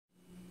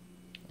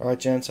Alright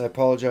gents, I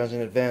apologize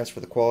in advance for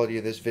the quality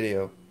of this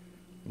video.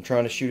 I'm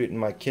trying to shoot it in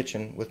my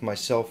kitchen with my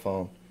cell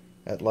phone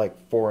at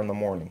like 4 in the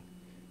morning.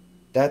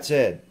 That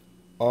said,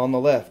 on the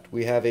left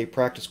we have a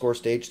PractiScore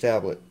stage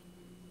tablet.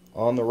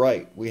 On the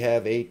right we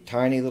have a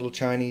tiny little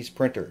Chinese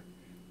printer.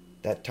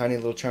 That tiny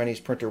little Chinese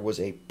printer was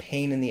a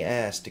pain in the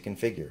ass to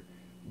configure.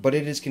 But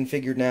it is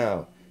configured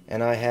now,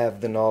 and I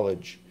have the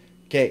knowledge.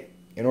 Okay,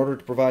 in order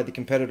to provide the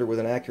competitor with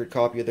an accurate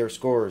copy of their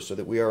scores so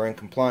that we are in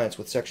compliance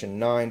with section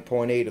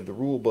 9.8 of the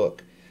rule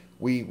book,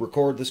 we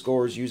record the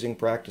scores using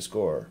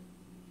PractiScore.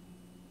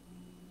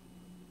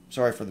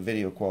 Sorry for the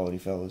video quality,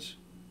 fellas.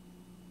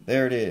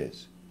 There it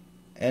is.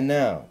 And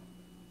now,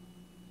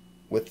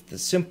 with the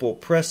simple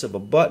press of a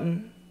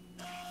button,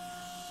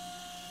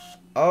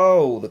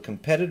 oh, the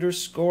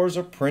competitor's scores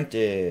are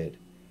printed.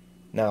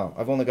 Now,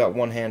 I've only got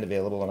one hand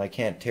available and I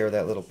can't tear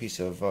that little piece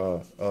of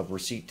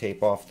receipt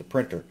tape off the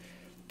printer.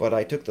 But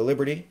I took the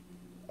liberty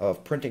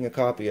of printing a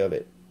copy of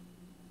it.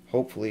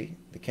 Hopefully,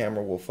 the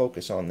camera will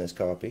focus on this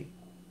copy.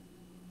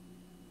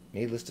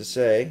 Needless to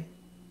say,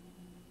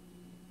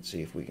 let's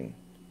see if we can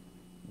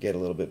get a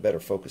little bit better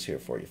focus here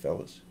for you,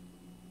 fellas.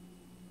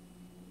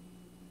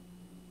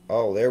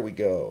 Oh, there we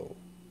go.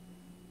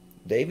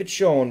 David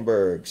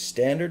Schoenberg,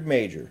 Standard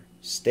Major,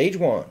 Stage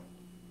 1.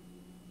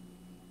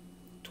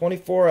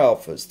 24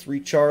 alphas,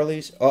 3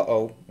 Charlies,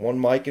 1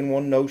 Mike and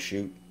 1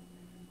 no-shoot.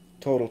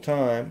 Total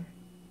time,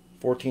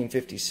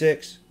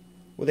 14:56,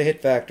 with a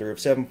hit factor of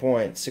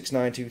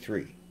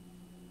 7.6923.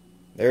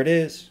 There it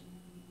is.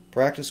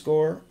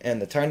 PractiScore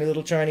and the tiny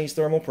little Chinese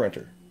thermal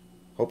printer.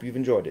 Hope you've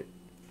enjoyed it.